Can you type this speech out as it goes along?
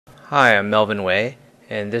Hi, I'm Melvin Way,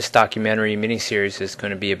 and this documentary miniseries is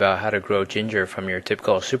going to be about how to grow ginger from your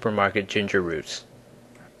typical supermarket ginger roots.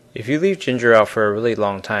 If you leave ginger out for a really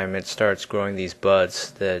long time, it starts growing these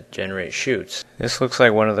buds that generate shoots. This looks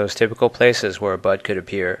like one of those typical places where a bud could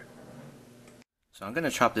appear. So I'm going to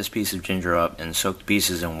chop this piece of ginger up and soak the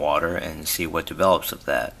pieces in water and see what develops of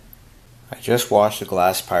that. I just washed a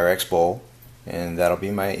glass Pyrex bowl, and that'll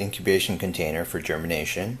be my incubation container for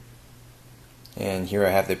germination. And here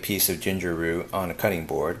I have the piece of ginger root on a cutting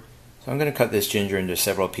board. So I'm going to cut this ginger into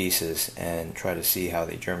several pieces and try to see how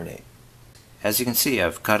they germinate. As you can see,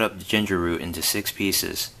 I've cut up the ginger root into 6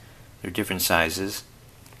 pieces. They're different sizes.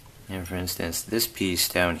 And for instance, this piece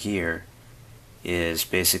down here is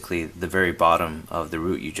basically the very bottom of the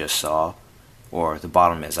root you just saw, or the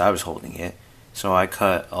bottom as I was holding it. So I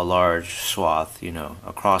cut a large swath,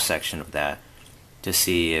 a cross section of that, to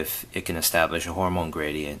see if it can establish a hormone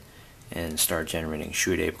gradient and start generating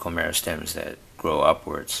shoot apical meristems that grow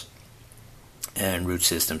upwards and root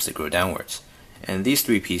systems that grow downwards. And these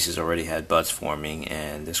 3 pieces already had buds forming,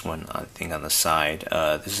 and this one I think on the side,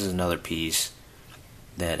 this is another piece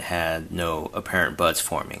that had no apparent buds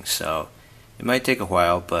forming. So it might take a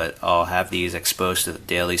while, but I'll have these exposed to the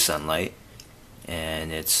daily sunlight,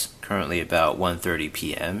 and it's currently about 1:30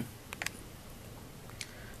 p.m.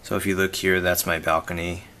 So if you look here, that's my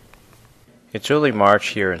balcony. It's early March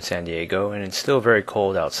here in San Diego, and it's still very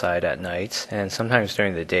cold outside at nights, and sometimes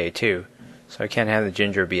during the day too, so I can't have the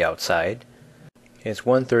ginger be outside. It's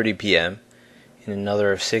 1:30 p.m. In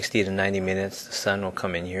another 60 to 90 minutes, the sun will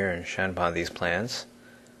come in here and shine upon these plants.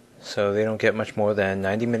 So they don't get much more than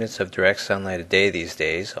 90 minutes of direct sunlight a day these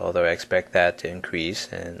days, although I expect that to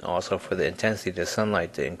increase, and also for the intensity of the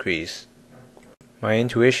sunlight to increase. My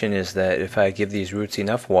intuition is that if I give these roots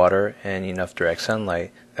enough water and enough direct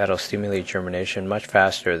sunlight, that'll stimulate germination much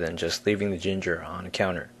faster than just leaving the ginger on a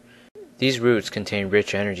counter. These roots contain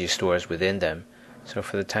rich energy stores within them, so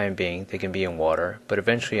for the time being they can be in water, but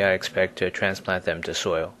eventually I expect to transplant them to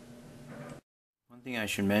soil. One thing I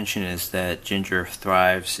should mention is that ginger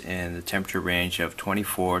thrives in the temperature range of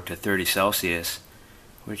 24 to 30 Celsius,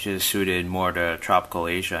 which is suited more to tropical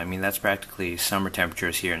Asia. I mean, that's practically summer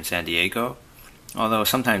temperatures here in San Diego, although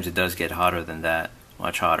sometimes it does get hotter than that,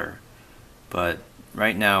 much hotter. But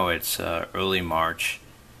right now it's early March,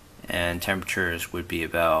 and temperatures would be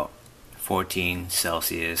about 14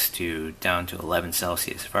 Celsius to down to 11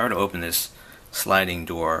 Celsius. If I were to open this sliding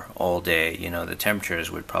door all day, the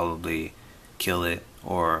temperatures would probably kill it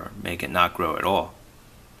or make it not grow at all.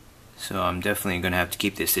 So I'm definitely going to have to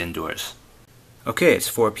keep this indoors. Okay, it's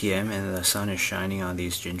 4 p.m. and the sun is shining on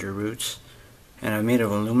these ginger roots. And I made an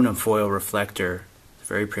aluminum foil reflector,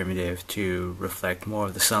 very primitive, to reflect more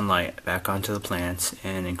of the sunlight back onto the plants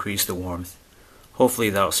and increase the warmth. Hopefully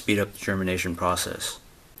that'll speed up the germination process.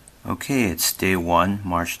 Okay, it's day 1,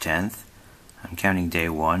 March 10th. I'm counting day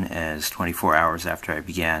 1 as 24 hours after I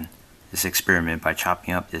began this experiment by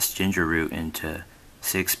chopping up this ginger root into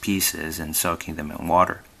 6 pieces and soaking them in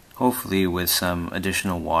water. Hopefully with some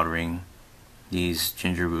additional watering, these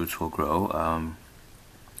ginger roots will grow.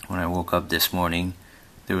 When I woke up this morning,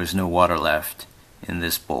 there was no water left in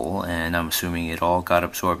this bowl, and I'm assuming it all got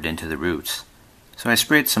absorbed into the roots. So I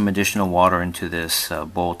sprayed some additional water into this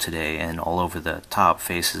bowl today and all over the top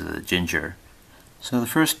faces of the ginger. So the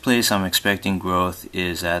first place I'm expecting growth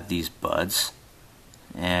is at these buds,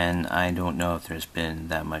 and I don't know if there's been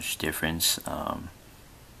that much difference.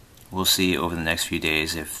 We'll see over the next few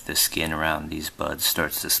days if the skin around these buds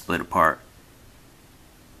starts to split apart.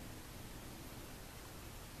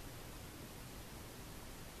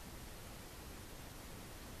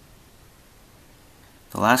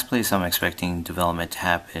 The last place I'm expecting development to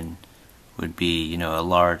happen would be, a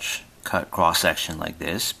large cut cross-section like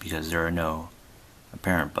this, because there are no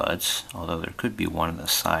apparent buds, although there could be one on the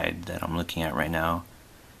side that I'm looking at right now.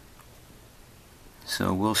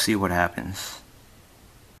 So we'll see what happens.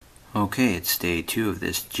 Okay, it's day 2 of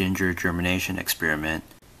this ginger germination experiment,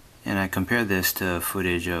 and I compared this to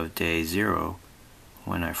footage of day 0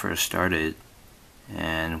 when I first started,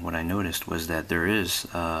 and what I noticed was that there is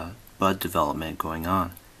bud development going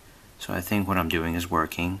on. So I think what I'm doing is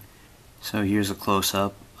working. So here's a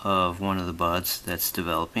close-up of one of the buds that's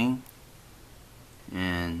developing,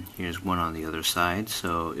 and here's one on the other side.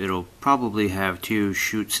 So it'll probably have 2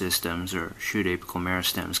 shoot systems or shoot apical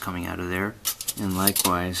meristems coming out of there, and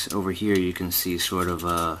likewise over here you can see sort of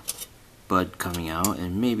a bud coming out,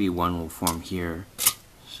 and maybe one will form here.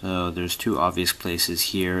 So there's 2 obvious places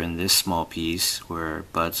here in this small piece where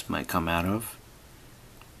buds might come out of.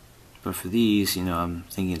 But for these, I'm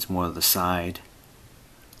thinking it's more of the side.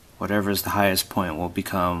 Whatever is the highest point will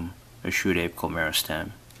become a shoot apical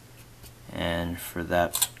meristem. and for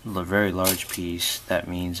that very large piece, that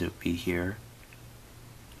means it would be here.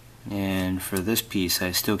 And for this piece,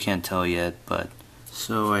 I still can't tell yet, but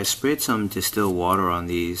so I sprayed some distilled water on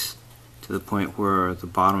these to the point where the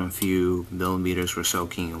bottom few millimeters were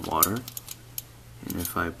soaking in water. And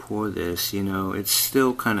if I pour this, you know, it's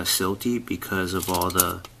still kind of silty because of all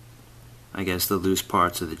the, I guess, the loose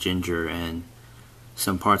parts of the ginger, and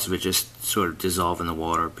some parts of it just sort of dissolve in the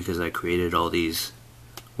water because I created all these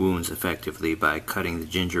wounds effectively by cutting the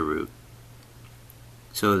ginger root.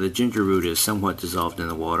 So the ginger root is somewhat dissolved in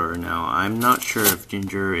the water. Now, I'm not sure if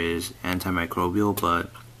ginger is antimicrobial,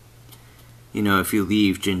 but you know, if you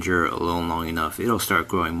leave ginger alone long enough, it'll start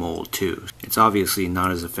growing mold too. It's obviously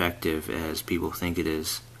not as effective as people think it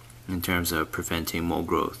is in terms of preventing mold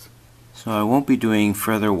growth. So I won't be doing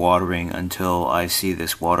further watering until I see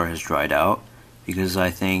this water has dried out, because I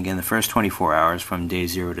think in the first 24 hours from day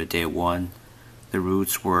 0 to day 1, the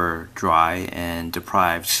roots were dry and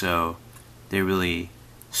deprived, so they really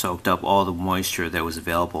soaked up all the moisture that was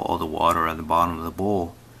available, all the water at the bottom of the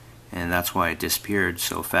bowl, and that's why it disappeared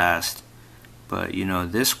so fast. But you know,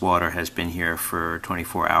 this water has been here for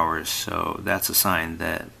 24 hours, so that's a sign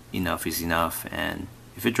that enough is enough, and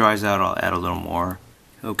if it dries out, I'll add a little more.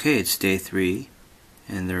 Okay, it's day 3,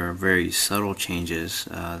 and there are very subtle changes.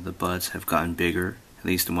 The buds have gotten bigger, at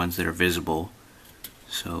least the ones that are visible,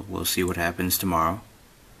 so we'll see what happens tomorrow.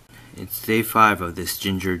 It's day 5 of this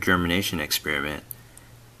ginger germination experiment.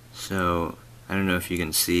 So I don't know if you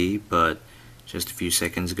can see, but just a few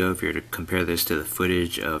seconds ago, if you were to compare this to the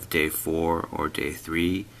footage of day 4 or day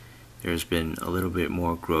 3, there's been a little bit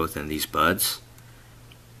more growth in these buds.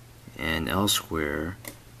 And elsewhere,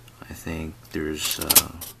 I think there's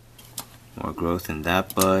more growth in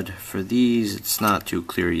that bud. For these, it's not too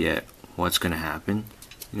clear yet what's going to happen.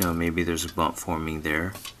 You know, maybe there's a bump forming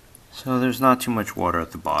there. So there's not too much water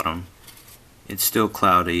at the bottom. It's still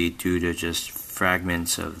cloudy due to just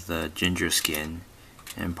fragments of the ginger skin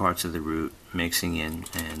and parts of the root mixing in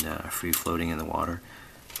and free floating in the water.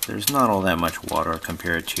 There's not all that much water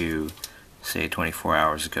compared to, say, 24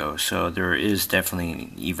 hours ago, so there is definitely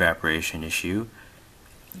an evaporation issue,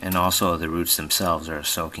 and also the roots themselves are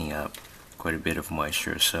soaking up quite a bit of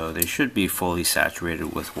moisture, so they should be fully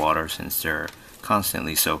saturated with water since they're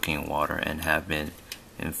constantly soaking in water and have been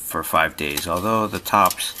for 5 days. Although the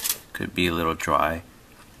tops could be a little dry,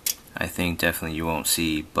 I think definitely you won't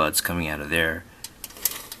see buds coming out of there.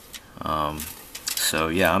 So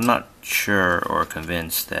yeah, I'm not sure or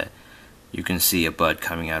convinced that you can see a bud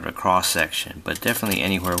coming out of a cross section, but definitely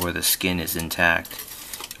anywhere where the skin is intact,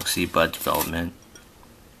 you'll see bud development.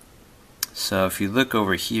 So if you look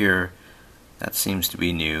over here, that seems to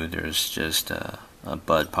be new. There's just a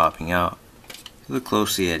bud popping out. If you look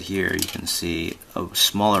closely at here, you can see a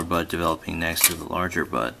smaller bud developing next to the larger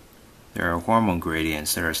bud. There are hormone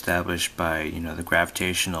gradients that are established by, you know, the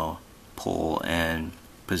gravitational pull and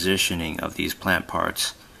positioning of these plant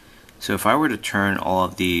parts. So if I were to turn all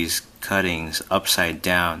of these cuttings upside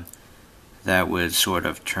down, that would sort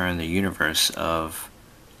of turn the universe of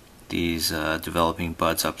these developing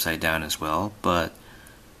buds upside down as well. But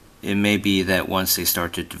it may be that once they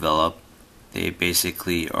start to develop, they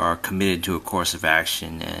basically are committed to a course of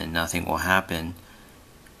action and nothing will happen.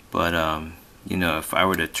 But you know, if I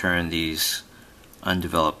were to turn these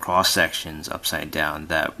undeveloped cross sections upside down,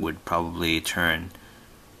 that would probably turn,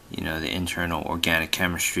 you know, the internal organic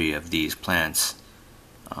chemistry of these plants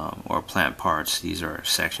or plant parts. These are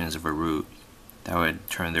sections of a root that would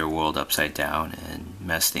turn their world upside down and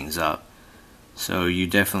mess things up. So you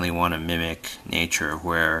definitely want to mimic nature,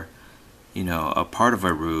 where, you know, a part of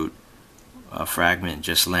a root, a fragment,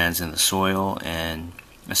 just lands in the soil and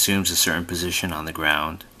assumes a certain position on the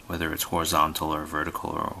ground, whether it's horizontal or vertical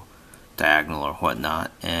or diagonal or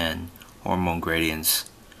whatnot, and hormone gradients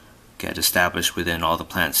get established within all the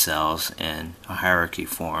plant cells and a hierarchy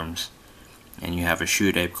forms, and you have a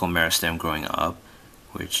shoot apical meristem growing up,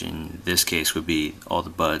 which in this case would be all the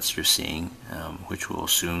buds you're seeing, which will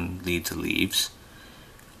soon lead to leaves,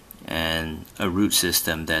 and a root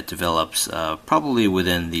system that develops probably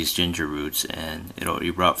within these ginger roots, and it'll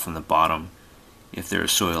erupt from the bottom if there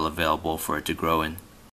is soil available for it to grow in.